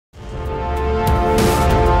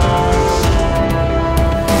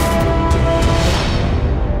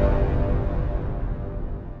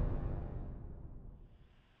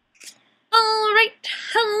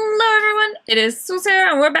it is Sus here,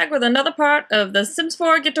 and we're back with another part of the Sims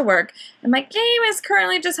 4 Get to Work. And my game is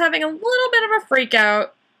currently just having a little bit of a freak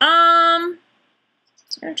out. I'm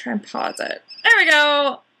gonna try and pause it. There we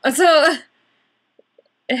go! So,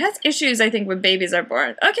 it has issues, I think, when babies are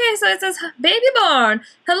born. Okay, so it says, baby born!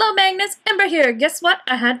 Hello, Magnus, Ember here. Guess what?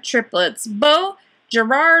 I had triplets. Bo,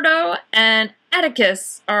 Gerardo, and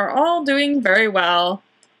Atticus are all doing very well.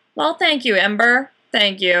 Well, thank you, Ember.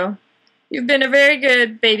 Thank you. You've been a very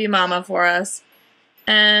good baby mama for us.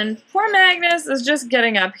 And poor Magnus is just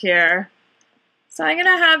getting up here. So I'm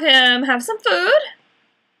gonna have him have some food.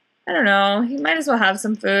 I don't know, he might as well have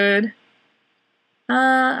some food.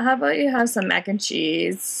 How about you have some mac and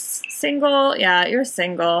cheese? Single? Yeah, you're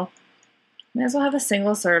single. Might as well have a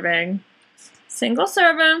single serving. Single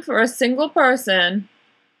serving for a single person.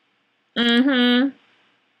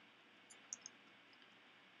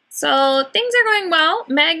 So things are going well.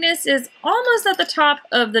 Magnus is almost at the top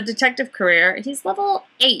of the detective career. He's level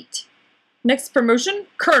 8. Next promotion,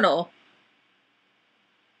 Colonel.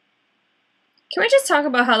 Can we just talk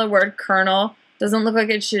about how the word Colonel doesn't look like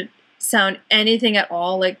it should sound anything at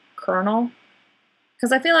all like Colonel?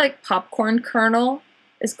 Because I feel like popcorn Colonel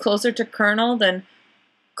is closer to Colonel than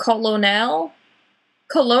Colonel.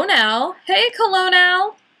 Colonel? Hey,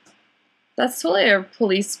 Colonel! That's totally a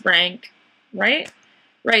police rank, right?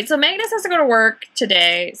 Right, so Magnus has to go to work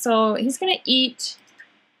today, so he's gonna eat,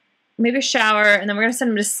 maybe shower, and then we're gonna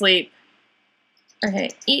send him to sleep.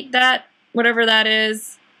 Okay, eat that, whatever that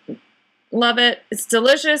is. Love it. It's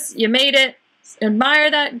delicious. You made it.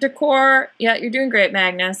 Admire that decor. Yeah, you're doing great,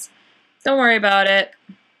 Magnus. Don't worry about it.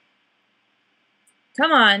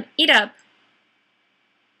 Come on, eat up.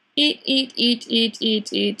 Eat, eat, eat, eat,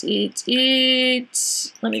 eat, eat, eat,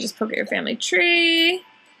 eat. Let me just poke at your family tree.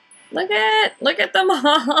 Look at them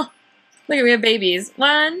all. Look at, we have babies.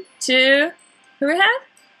 1, 2, who we have?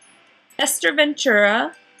 Esther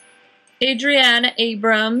Ventura, Adriana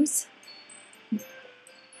Abrams,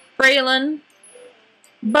 Braylon,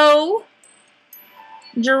 Bo,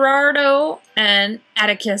 Gerardo, and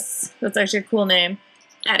Atticus. That's actually a cool name.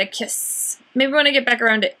 Atticus. Maybe when I get back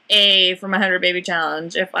around to A for my 100 baby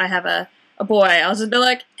challenge, if I have a boy, I'll just be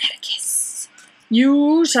like, Atticus,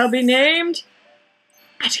 you shall be named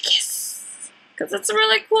Atticus, because it's a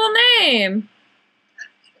really cool name.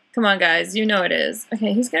 Come on, guys, you know it is.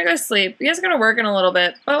 Okay, he's gonna go to sleep. He has to go to work in a little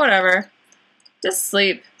bit, but whatever. Just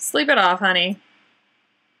sleep. Sleep it off, honey.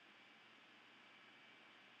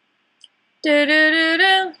 Do do do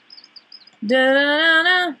do. Do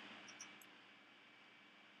do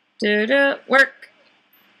do do. Do. Work.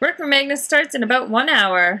 Work for Magnus starts in about 1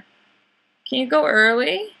 hour. Can you go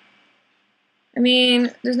early? I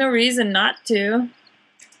mean, there's no reason not to.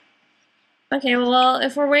 Okay, well,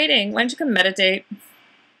 if we're waiting, why don't you come meditate?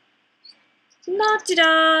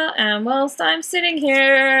 La-di-da! And whilst I'm sitting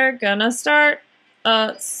here, gonna start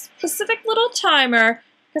a specific little timer,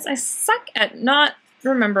 because I suck at not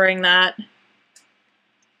remembering that.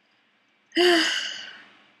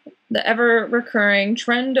 The ever-recurring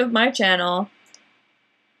trend of my channel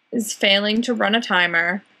is failing to run a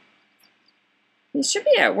timer. You should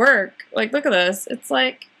be at work. Like, look at this. It's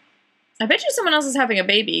like, I bet you someone else is having a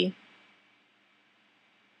baby.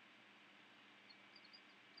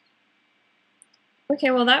 Okay,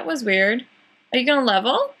 well that was weird. Are you gonna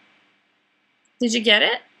level? Did you get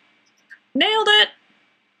it? Nailed it!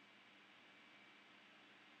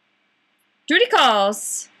 Duty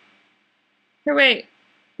calls! Here, wait.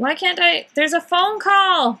 Why can't I? There's a phone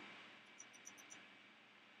call!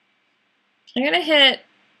 I'm gonna hit...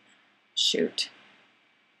 Shoot.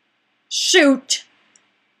 Shoot!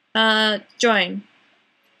 Join.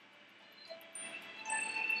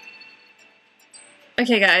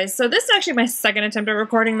 Okay, guys, so this is actually my second attempt at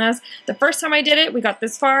recording this. The first time I did it, we got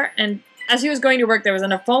this far, and as he was going to work, there was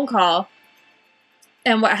a phone call.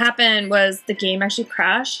 And what happened was the game actually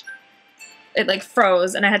crashed. It, like,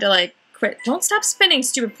 froze, and I had to, like, quit. Don't stop spinning,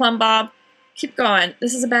 stupid plumb bob. Keep going.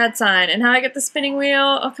 This is a bad sign. And how I get the spinning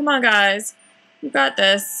wheel? Oh, come on, guys. You got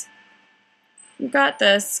this. You got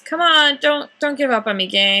this. Come on, don't give up on me,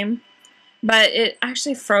 game. But it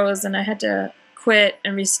actually froze, and I had to quit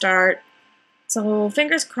and restart. So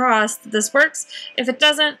fingers crossed that this works. If it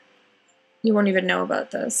doesn't, you won't even know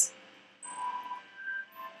about this.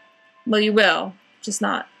 Well, you will, just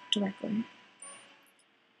not directly.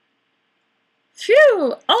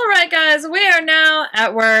 Phew! Alright, guys, we are now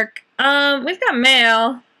at work. We've got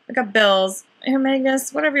mail. I got bills. Here,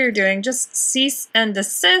 Magnus, whatever you're doing, just cease and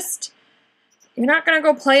desist. You're not gonna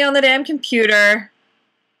go play on the damn computer.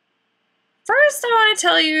 First, I want to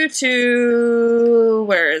tell you to...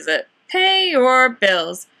 where is it? Pay your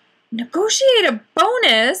bills. Negotiate a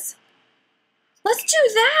bonus? Let's do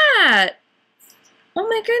that! Oh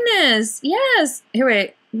my goodness, yes! Here,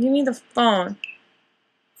 wait, give me the phone.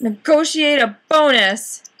 Negotiate a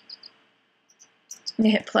bonus. Let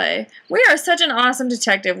me hit play. We are such an awesome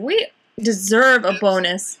detective. We deserve a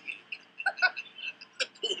bonus.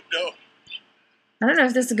 No. I don't know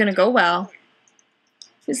if this is gonna go well.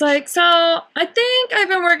 He's like, so, I think I've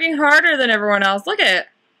been working harder than everyone else. Look at it.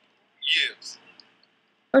 Yes.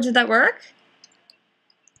 Oh, did that work?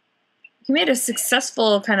 He made a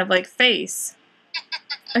successful kind of like face.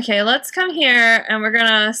 Okay, let's come here and we're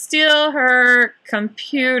gonna steal her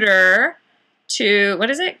computer to, what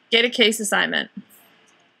is it? Get a case assignment.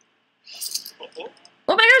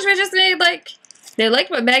 Oh my gosh, we just made like, they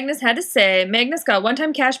liked what Magnus had to say. Magnus got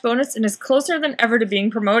one-time cash bonus and is closer than ever to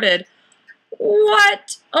being promoted.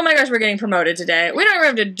 What? Oh my gosh, we're getting promoted today. We don't even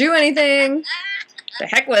have to do anything. The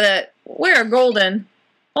heck with it. We are golden.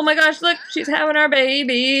 Oh my gosh, look, she's having our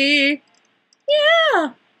baby.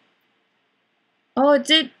 Yeah. Oh, it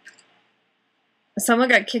did. Someone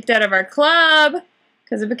got kicked out of our club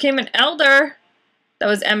because it became an elder. That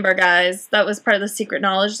was Ember, guys. That was part of the secret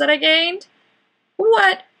knowledge that I gained.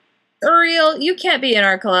 What? Uriel, you can't be in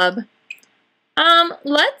our club.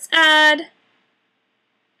 Let's add...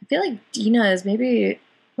 I feel like Dina is maybe...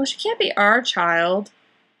 Well, she can't be our child.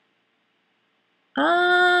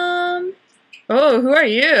 Oh, who are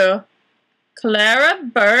you? Clara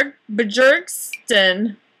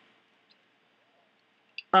Bjergsten.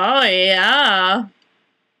 Oh, yeah.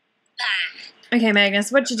 Okay,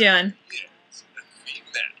 Magnus, what you doing?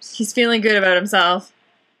 He's feeling good about himself.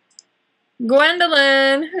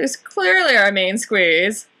 Gwendolyn, who's clearly our main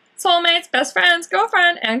squeeze. Soulmates, best friends,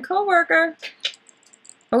 girlfriend, and co-worker.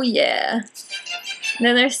 Oh, yeah. And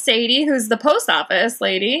then there's Sadie, who's the post office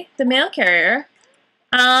lady, the mail carrier.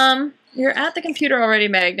 You're at the computer already,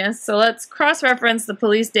 Magnus, so let's cross-reference the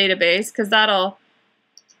police database, because that'll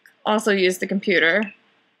also use the computer.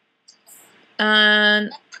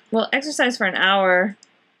 And we'll exercise for an hour.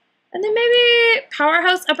 And then maybe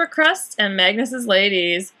Powerhouse Upper Crust and Magnus's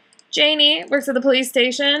Ladies. Janie works at the police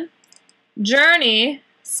station. Journey,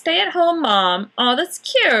 stay-at-home mom. Oh, that's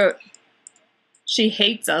cute. She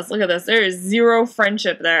hates us. Look at this. There is zero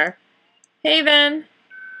friendship there. Haven,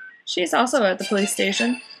 she's also at the police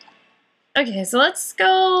station. Okay, so let's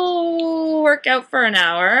go work out for an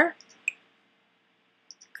hour.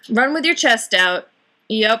 Run with your chest out.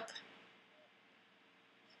 Yep.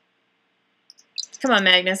 Come on,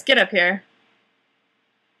 Magnus, get up here.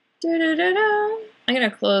 I'm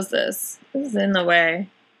gonna close this. This is in the way.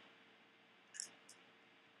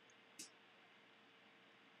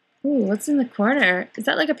 Ooh, what's in the corner? Is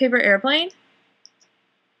that like a paper airplane?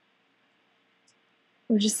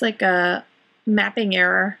 Or just like a mapping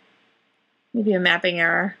error? Maybe a mapping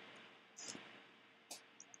error.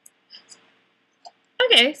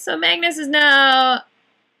 Okay, so Magnus is now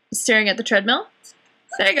staring at the treadmill.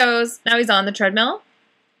 There he goes. Now he's on the treadmill.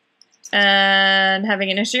 And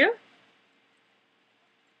having an issue.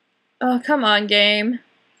 Oh, come on, game.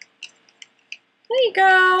 There you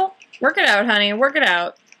go. Work it out, honey. Work it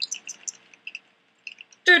out.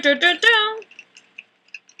 It's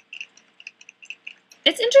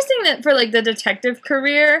interesting that for like the detective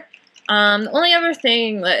career, the only other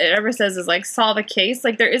thing that it ever says is like solve a case.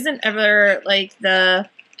 Like there isn't ever like the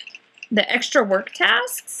extra work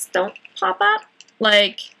tasks don't pop up.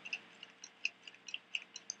 Like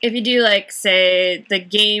if you do like say the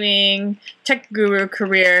gaming tech guru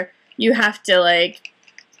career, you have to like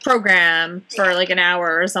program for like an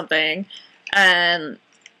hour or something, and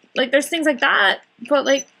like there's things like that, but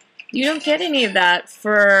like you don't get any of that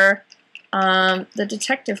for the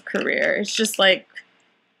detective career. It's just like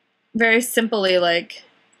very simply like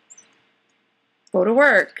go to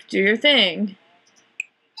work, do your thing.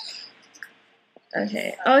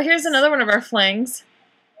 Okay. Oh, here's another one of our flings.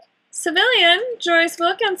 Civilian Joyce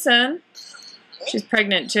Wilkinson. She's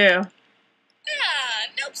pregnant too.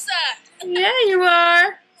 Nope, sir. Yeah, you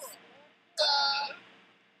are.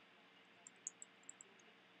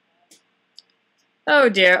 Oh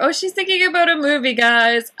dear. Oh, she's thinking about a movie,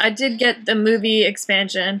 guys. I did get the movie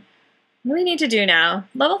expansion. What do we need to do now?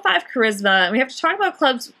 Level 5 charisma. We have to talk about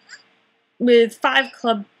clubs with 5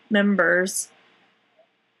 club members.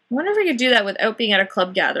 I wonder if we could do that without being at a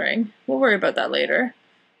club gathering. We'll worry about that later.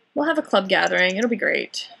 We'll have a club gathering. It'll be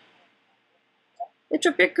great.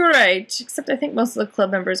 It'll be great. Except I think most of the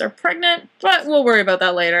club members are pregnant, but we'll worry about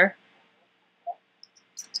that later.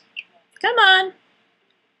 Come on.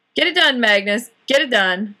 Get it done, Magnus. Get it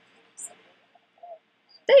done.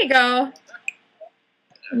 There you go.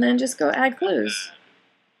 And then just go add clues.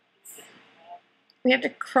 We have to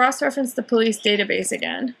cross-reference the police database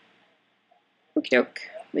again. Okie doke.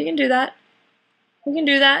 We can do that. We can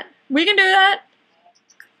do that. We can do that!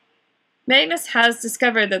 Magnus has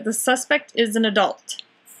discovered that the suspect is an adult.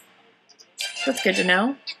 That's good to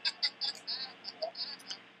know.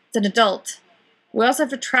 It's an adult. We also have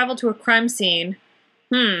to travel to a crime scene.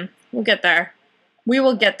 We'll get there. We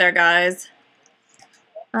will get there, guys.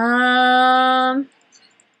 I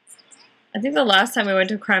think the last time we went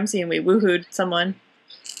to a crime scene, we woohooed someone.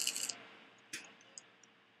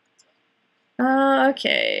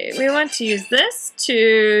 Okay, we want to use this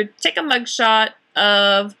to take a mugshot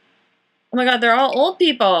of... Oh my god, they're all old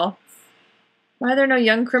people. Why are there no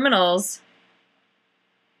young criminals?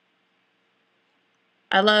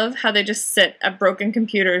 I love how they just sit at broken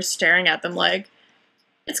computers staring at them like,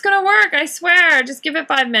 it's gonna work, I swear, just give it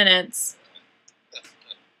 5 minutes.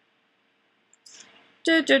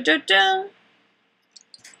 All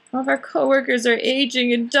of our coworkers are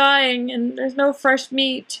aging and dying and there's no fresh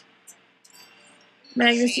meat.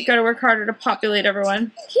 Magnus, you gotta work harder to populate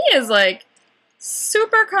everyone. He is like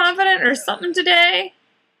super confident or something today.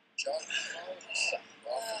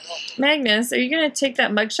 Magnus, are you gonna take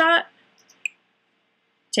that mugshot?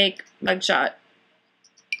 Take mugshot.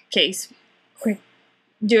 Case. Quick.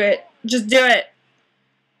 Do it. Just do it.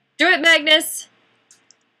 Do it, Magnus.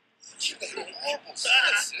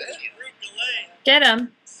 Get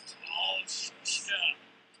him.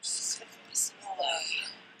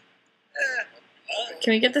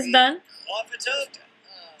 Can we get this done?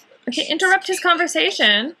 Okay, interrupt his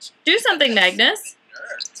conversation. Do something, Magnus.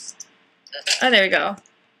 Oh, there we go.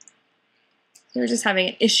 We're just having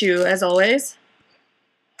an issue, as always.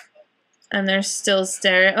 And they're still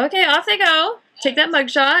staring. Okay, off they go. Take that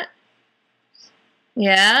mugshot.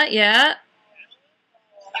 Yeah, yeah.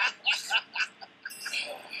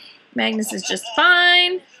 Magnus is just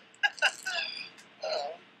fine.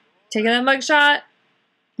 Taking that mugshot.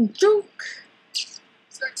 Joke.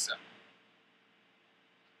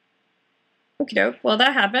 Okie doke. Well,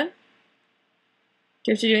 that happened.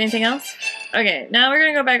 Do you have to do anything else? Okay, now we're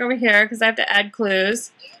gonna go back over here because I have to add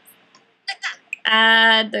clues.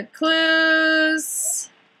 Add the clues.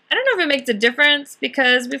 I don't know if it makes a difference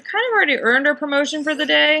because we've kind of already earned our promotion for the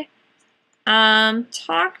day.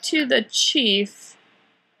 Talk to the chief.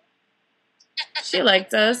 She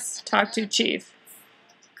liked us. Talk to chief.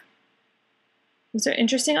 Is there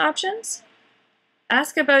interesting options?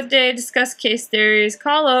 Ask about day, discuss case theories,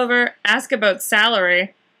 call over, ask about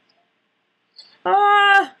salary.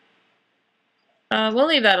 We'll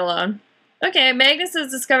leave that alone. Okay, Magnus has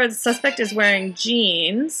discovered the suspect is wearing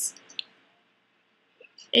jeans.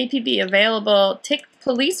 APB available. Take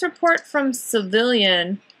police report from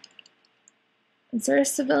civilian. Is there a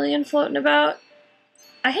civilian floating about?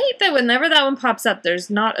 I hate that whenever that one pops up, there's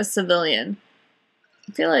not a civilian.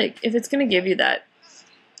 I feel like if it's going to give you that,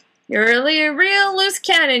 you're really a real loose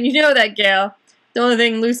cannon. You know that, Gail. The only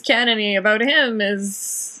thing loose cannon-y about him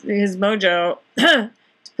is his mojo, to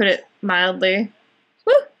put it mildly.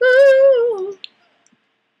 Woohoo!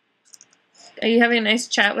 Are you having a nice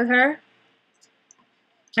chat with her?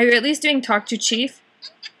 Are you at least doing talk to chief?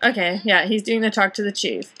 Okay, yeah, he's doing the talk to the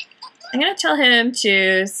chief. I'm going to tell him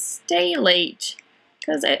to stay late,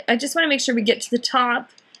 because I just want to make sure we get to the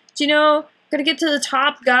top. Do you know, gotta get to the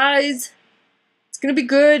top, guys. It's going to be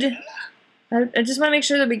good. I just want to make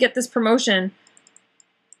sure that we get this promotion.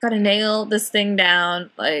 Gotta nail this thing down,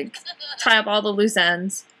 like, tie up all the loose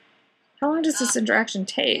ends. How long does this interaction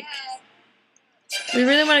take? We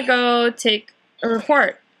really want to go take a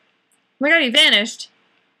report. Oh my god, he vanished.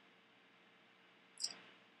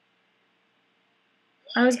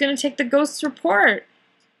 I was gonna take the ghost's report.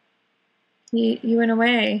 He went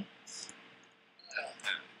away.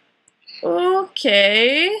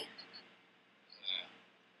 Okay.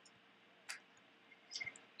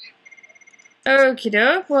 Okie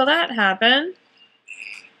doke, well that happened.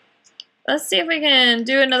 Let's see if we can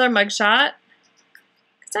do another mugshot.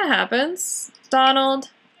 Because that happens.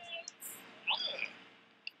 Donald.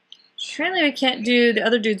 Apparently we can't do the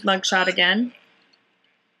other dude's mugshot again.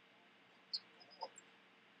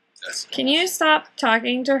 Can you stop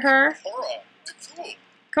talking to her?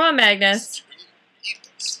 Come on, Magnus.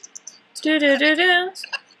 Do-do-do-do.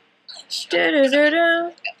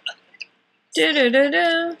 Do-do-do-do.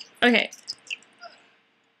 Do-do-do-do. Okay.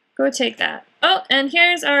 Go take that. Oh, and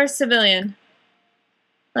here's our civilian.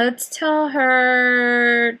 Let's tell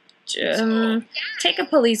her... take a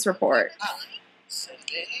police report.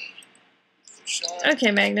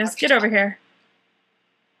 Okay, Magnus, get over here.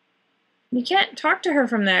 You can't talk to her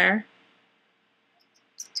from there.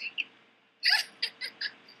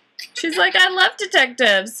 She's like, I love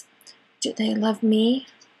detectives. Do they love me?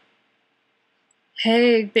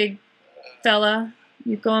 Hey, big fella.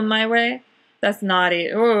 You going my way? That's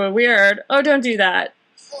naughty. Oh, weird. Oh, don't do that.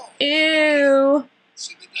 Ew.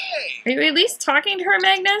 Are you at least talking to her,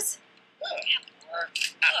 Magnus?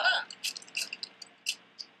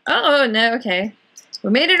 Oh, no, okay. We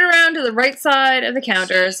made it around to the right side of the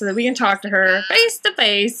counter so that we can talk to her face to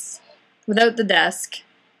face without the desk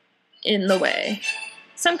in the way.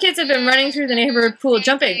 Some kids have been running through the neighborhood pool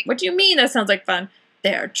jumping. What do you mean? That sounds like fun.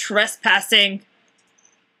 They are trespassing.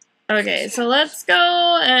 Okay, so let's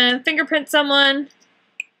go and fingerprint someone.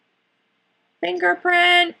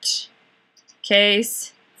 Fingerprint.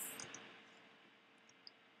 Case.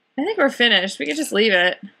 I think we're finished. We could just leave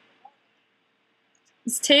it.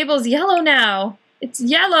 This table's yellow now. It's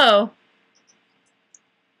yellow.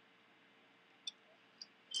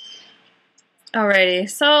 Alrighty,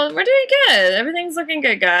 so we're doing good. Everything's looking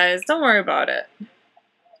good, guys. Don't worry about it.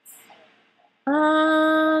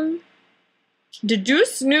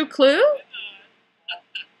 Deduce new clue?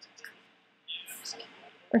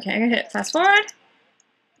 Okay, I'm gonna hit fast forward.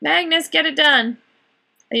 Magnus, get it done.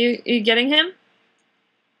 Are you getting him?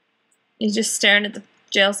 You're just staring at the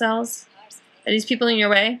jail cells? Are these people in your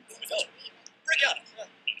way?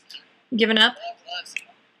 Giving up?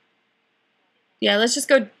 Yeah, let's just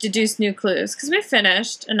go deduce new clues, because we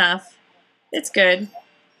finished enough. It's good.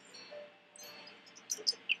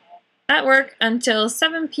 At work until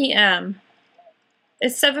 7 p.m.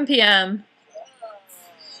 It's 7 p.m.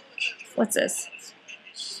 What's this?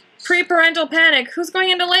 Pre-parental panic. Who's going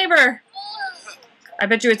into labor? I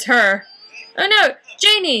bet you it's her. Oh no!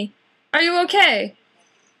 Janie! Are you okay?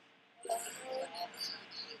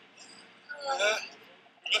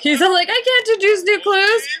 He's all like, I can't deduce new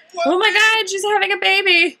clues. Oh my god, she's having a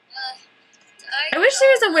baby. I wish there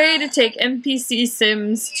was a way to take NPC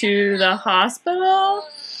Sims to the hospital.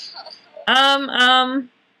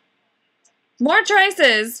 More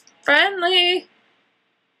choices. Friendly.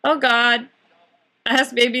 Oh god.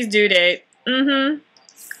 Ask baby's due date.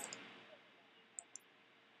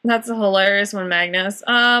 That's a hilarious one, Magnus.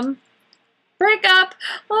 Break up.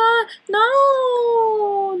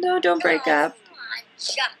 No. No, don't break up.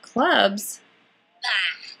 Clubs.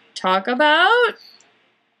 Talk about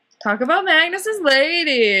Magnus's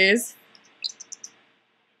ladies.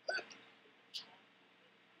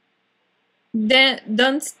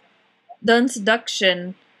 Dunce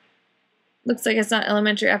seduction. Looks like it's not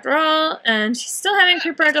elementary after all, and she's still having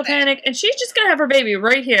preparental panic, and she's just gonna have her baby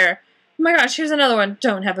right here. Oh my gosh, here's another one.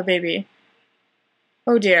 Don't have a baby.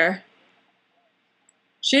 Oh dear.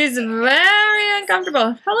 She's very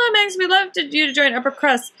uncomfortable. Hello, Max. We'd love you to join Upper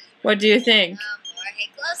Crust. What do you think?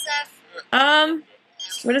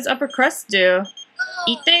 What does Upper Crust do?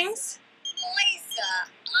 Eat things?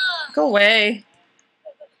 Go away.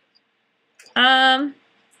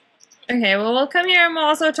 Okay, well, we'll come here and we'll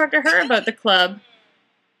also talk to her about the club.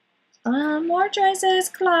 More choices,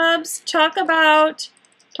 clubs. Talk about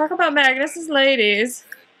Magnus's ladies.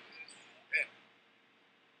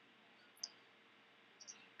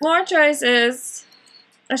 More choices.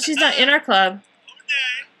 Oh, she's not in our club.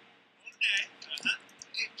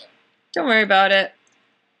 Don't worry about it.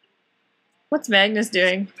 What's Magnus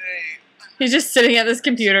doing? He's just sitting at this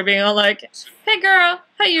computer being all like, hey girl,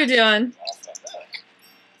 how you doing?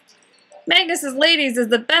 Magnus's ladies is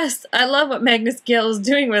the best. I love what Magnus Gill is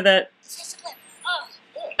doing with it.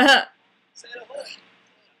 Hey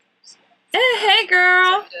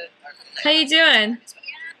girl. How you doing?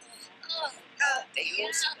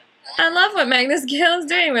 I love what Magnus Gill is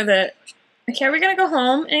doing with it. Okay, are we gonna go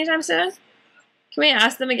home anytime soon? Can we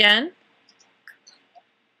ask them again?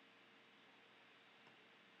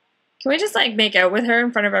 Can we just like make out with her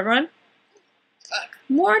in front of everyone?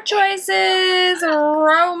 More choices,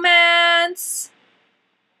 romance,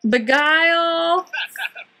 beguile.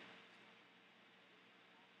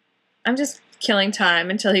 I'm just killing time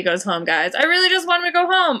until he goes home, guys. I really just want him to go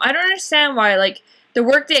home. I don't understand why, like, the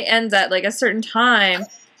workday ends at, like, a certain time,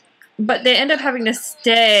 but they end up having to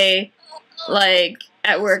stay, like,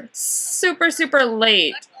 at work super, super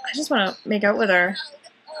late. I just want to make out with her.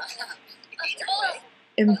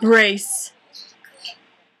 Embrace.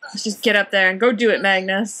 Let's just get up there and go do it,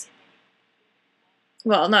 Magnus.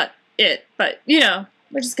 Well, not it, but, you know,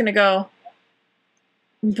 we're just gonna go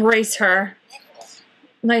embrace her.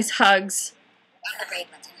 Nice hugs.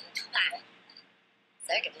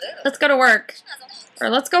 Let's go to work. Or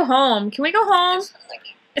let's go home. Can we go home?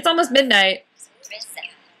 It's almost midnight.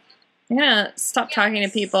 I'm gonna stop talking to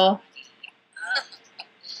people.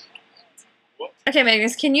 Okay,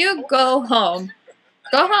 Magnus, can you go home?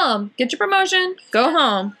 Go home. Get your promotion. Go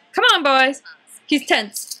home. Come on, boys. He's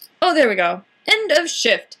tense. Oh, there we go. End of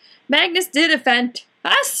shift. Magnus did a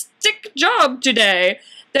Fantastic job today.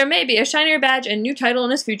 There may be a shinier badge and new title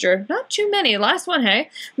in his future. Not too many. Last one, hey?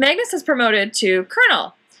 Magnus is promoted to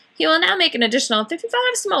Colonel. He will now make an additional 55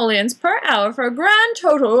 simoleons per hour for a grand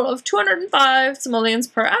total of 205 simoleons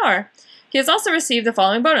per hour. He has also received the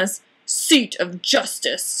following bonus. Seat of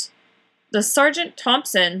Justice. The Sergeant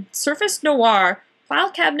Thompson, Surface Noir,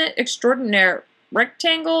 File Cabinet Extraordinaire,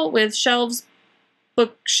 Rectangle with Shelves,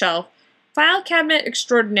 Bookshelf, File Cabinet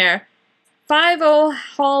Extraordinaire, 5-0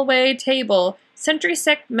 Hallway Table, Sentry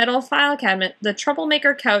Sec Metal File Cabinet, the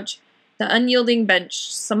Troublemaker Couch, the Unyielding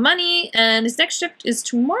Bench, some money, and his next shift is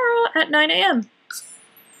tomorrow at 9 a.m.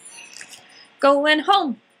 Going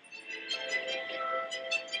home.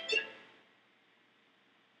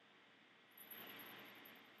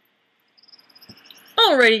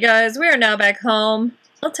 Alrighty guys, we are now back home.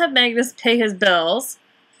 Let's have Magnus pay his bills.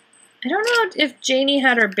 I don't know if Janie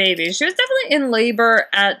had her baby. She was definitely in labor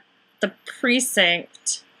at the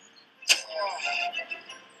precinct.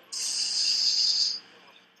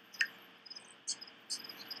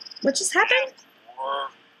 What just happened?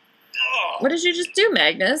 What did you just do,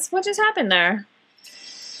 Magnus? What just happened there?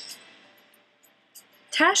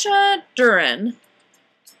 Tasha Duran.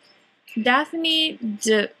 Daphne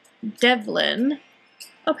Devlin.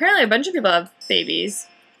 Oh, apparently a bunch of people have babies.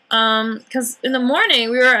 Because in the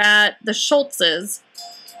morning we were at the Schultz's.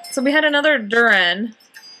 So we had another Duran.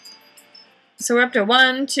 So we're up to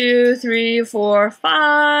 1, 2, 3, 4,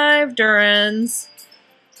 5 Durans.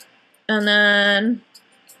 And then...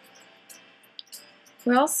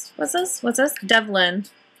 who else? What's this? What's this? Devlin.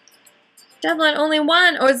 Devlin, only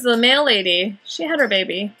one. Oh, it's the male lady. She had her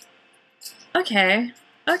baby. Okay.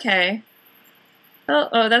 Okay.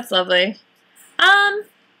 Oh, that's lovely.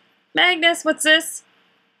 Magnus, what's this?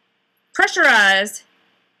 Pressurized.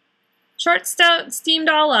 Short stout steamed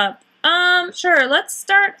all up. Sure, let's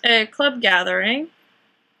start a club gathering.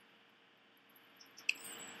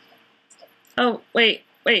 Oh, wait.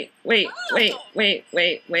 I didn't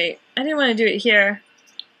want to do it here.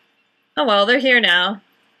 Oh well, they're here now.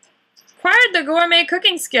 Acquired the gourmet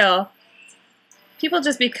cooking skill. People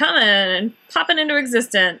just be coming and popping into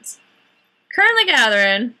existence. Currently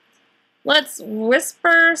gathering. Let's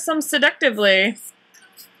whisper some seductively.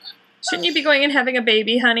 Shouldn't you be going and having a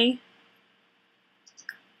baby, honey?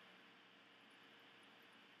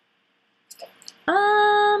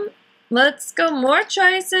 Let's go more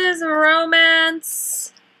choices,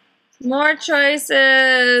 romance. More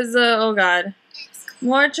choices, oh god.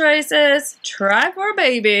 More choices, try for a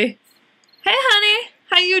baby. Hey honey,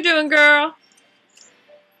 how you doing, girl?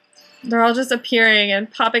 They're all just appearing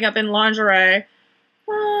and popping up in lingerie.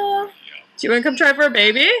 Do you want to come try for a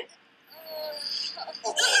baby?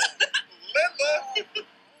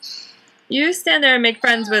 You stand there and make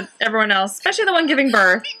friends with everyone else, especially the one giving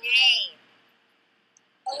birth.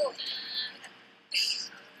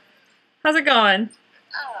 How's it going?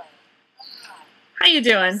 How you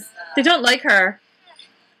doing? They don't like her.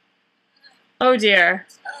 Oh dear.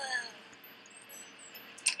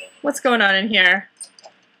 What's going on in here?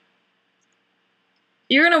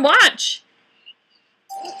 You're gonna watch.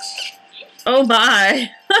 Oh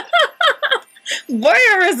my.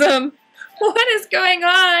 Voyeurism. What is going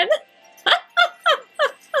on?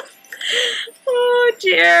 Oh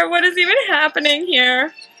dear, what is even happening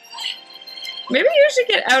here? Maybe you should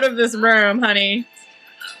get out of this room, honey.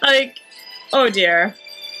 Like, oh dear.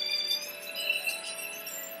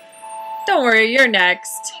 Don't worry, you're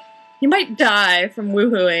next. You might die from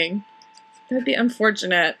woohooing. That would be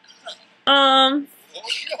unfortunate.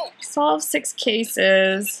 Solve 6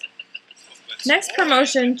 cases. Next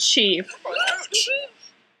promotion, Chief.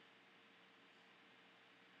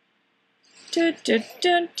 You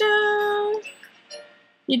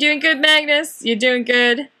doing good, Magnus? You doing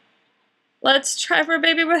good? Let's try for a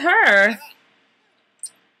baby with her.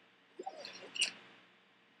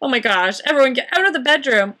 Oh my gosh, everyone get out of the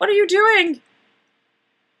bedroom. What are you doing?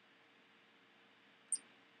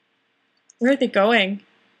 Where are they going?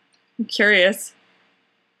 I'm curious.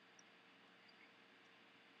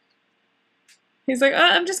 He's like,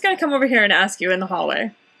 I'm just gonna come over here and ask you in the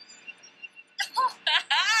hallway.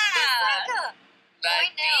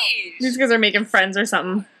 These guys are making friends or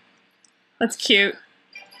something. That's cute.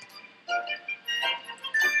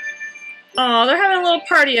 Oh, they're having a little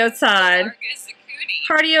party outside.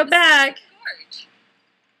 Party out back.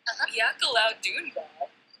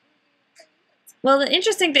 Well, the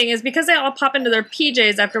interesting thing is because they all pop into their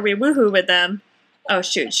PJs after we woohoo with them. Oh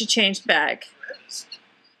shoot, she changed back.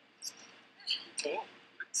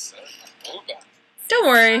 Don't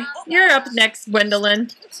worry, you're up next,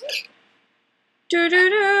 Gwendolyn.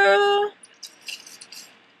 Doo-doo-doo.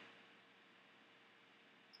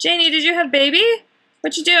 Janie, did you have baby?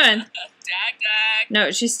 What you doing? Dag, dag. No,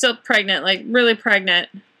 she's still pregnant, like really pregnant.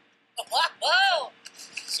 Whoa.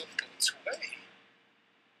 So it's away.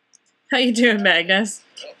 How you doing, Magnus?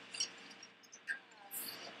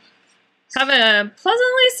 Have a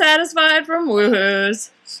pleasantly satisfied from woohoos.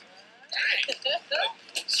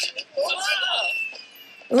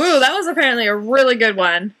 Ooh, that was apparently a really good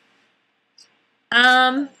one.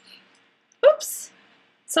 Oops.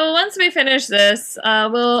 So once we finish this,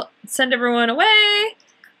 we'll send everyone away,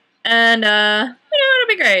 and, it'll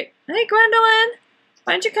be great. Hey, Gwendolyn,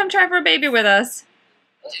 why don't you come try for a baby with us?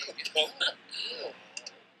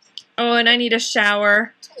 Oh, and I need a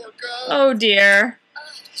shower. Oh, dear.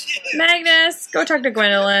 Magnus, go talk to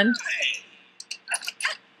Gwendolyn.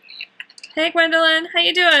 Hey, Gwendolyn, how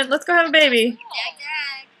you doing? Let's go have a baby.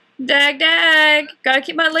 Dag, dag. Gotta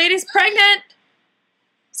keep my ladies pregnant.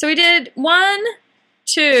 So we did 1,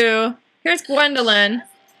 2. Here's Gwendolyn.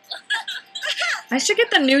 I should get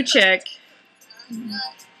the new chick.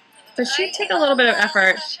 But she'd take a little bit of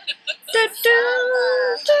effort. Do,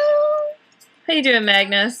 do, do. How you doing,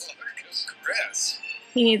 Magnus?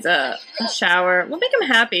 He needs a shower. We'll make him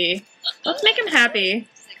happy. Let's make him happy.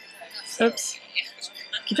 Oops.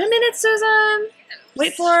 Give it a minute, Susan.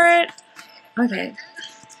 Wait for it. Okay.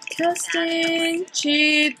 Testing.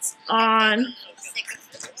 Cheats on.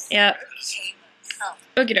 Yep.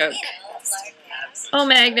 Okie doke. Oh,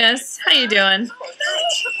 Magnus. How you doing?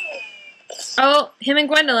 Oh, him and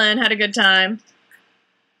Gwendolyn had a good time.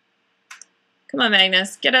 Come on,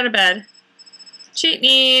 Magnus. Get out of bed. Cheat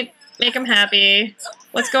neat. Make him happy.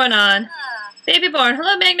 What's going on? Baby born.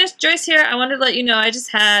 Hello, Magnus. Joyce here. I wanted to let you know I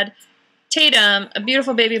just had Tatum, a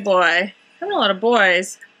beautiful baby boy. Having a lot of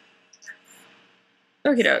boys.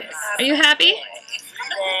 Okie doke. Are you happy?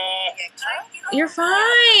 You're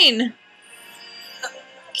fine.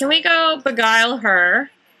 Can we go beguile her?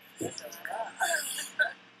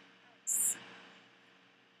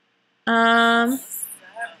 Ask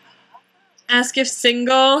if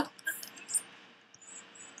single.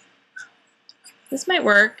 This might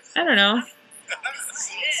work. I don't know.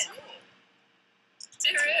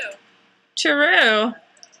 True.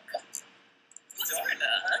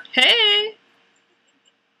 Hey.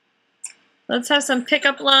 Let's have some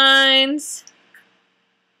pickup lines.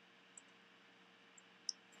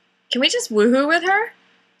 Can we just woohoo with her?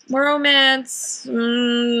 Romance.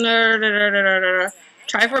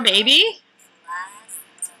 Try for baby?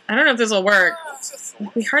 I don't know if this will work.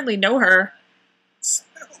 We hardly know her.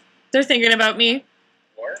 They're thinking about me.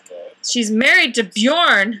 She's married to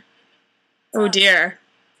Bjorn. Oh dear.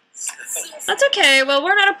 That's okay. Well,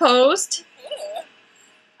 we're not opposed.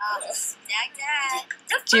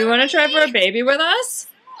 Do you want to try for a baby with us?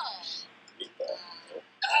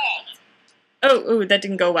 Oh, that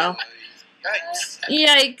didn't go well.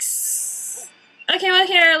 Yikes. Okay, well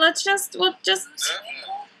here, we'll just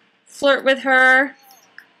flirt with her.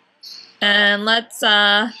 And let's,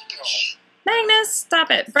 Magnus,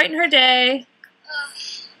 stop it. Brighten her day.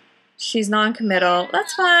 She's non-committal.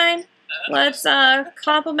 That's fine. Let's,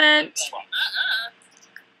 compliment.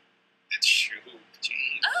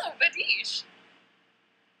 Oh, Badish.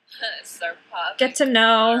 Get to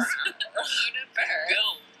know.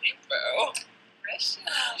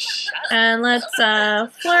 And let's,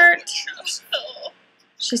 flirt.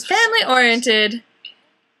 She's family-oriented.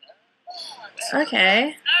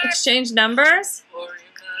 Okay. Exchange numbers.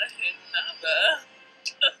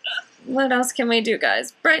 What else can we do,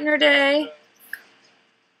 guys? Brighten her day.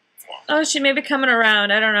 Oh, she may be coming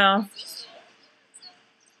around. I don't know.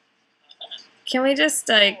 Can we just,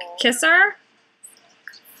 like, kiss her?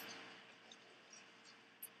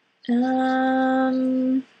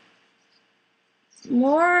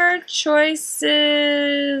 More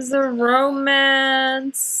choices. A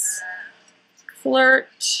romance.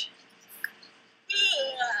 Flirt.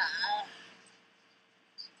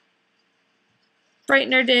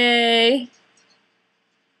 Brighten her day.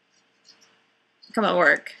 Come on,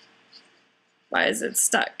 work. Why is it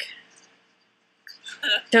stuck?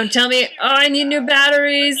 Don't tell me. Oh, I need new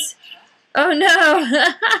batteries. Oh no.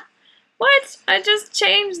 What? I just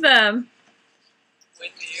changed them.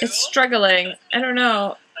 It's struggling. I don't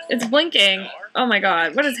know. It's blinking. Oh my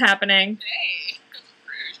god. What is happening?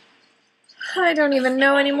 I don't even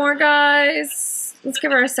know anymore, guys. Let's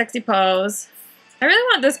give her a sexy pose. I really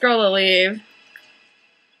want this girl to leave.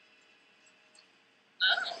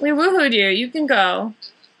 We woohooed you. You can go.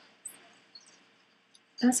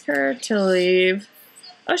 Ask her to leave.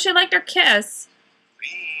 Oh, she liked our kiss.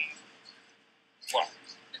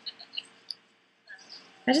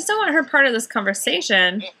 I just don't want her part of this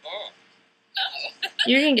conversation.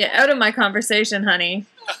 You can get out of my conversation, honey.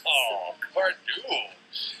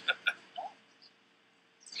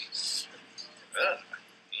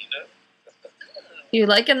 You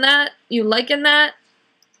liking that? You liking that?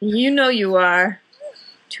 You know you are.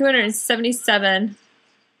 277.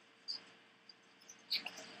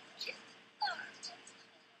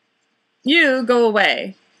 You go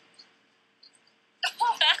away.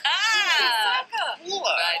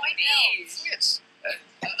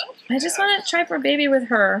 I just want to try for baby with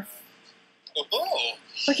her.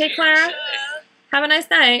 Okay, Clara. Have a nice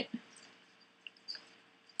night.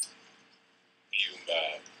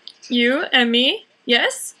 You and me?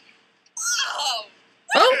 Yes?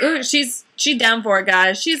 Oh, ooh, she's down for it,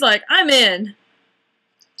 guys. She's like, I'm in.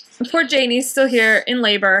 And poor Janie's still here in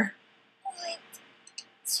labor.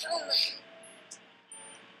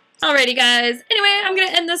 Alrighty, guys. Anyway, I'm going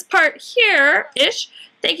to end this part here-ish.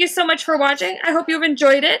 Thank you so much for watching. I hope you've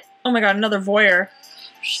enjoyed it. Oh my god, another voyeur.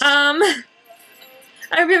 I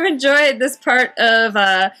hope you've enjoyed this part of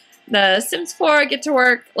the Sims 4 Get to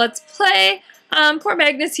Work Let's Play. Poor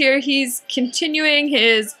Magnus here, he's continuing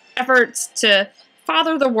his efforts to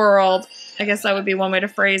father the world. I guess that would be one way to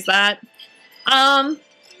phrase that. Comments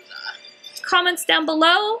down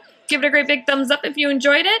below. Give it a great big thumbs up if you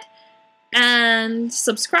enjoyed it. And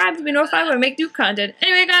subscribe to be notified when I make new content.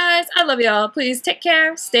 Anyway, guys, I love y'all. Please take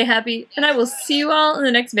care, stay happy, and I will see you all in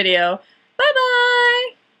the next video.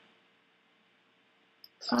 Bye-bye!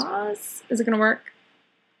 Pause. Is it gonna work?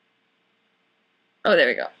 Oh, there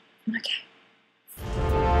we go. Okay.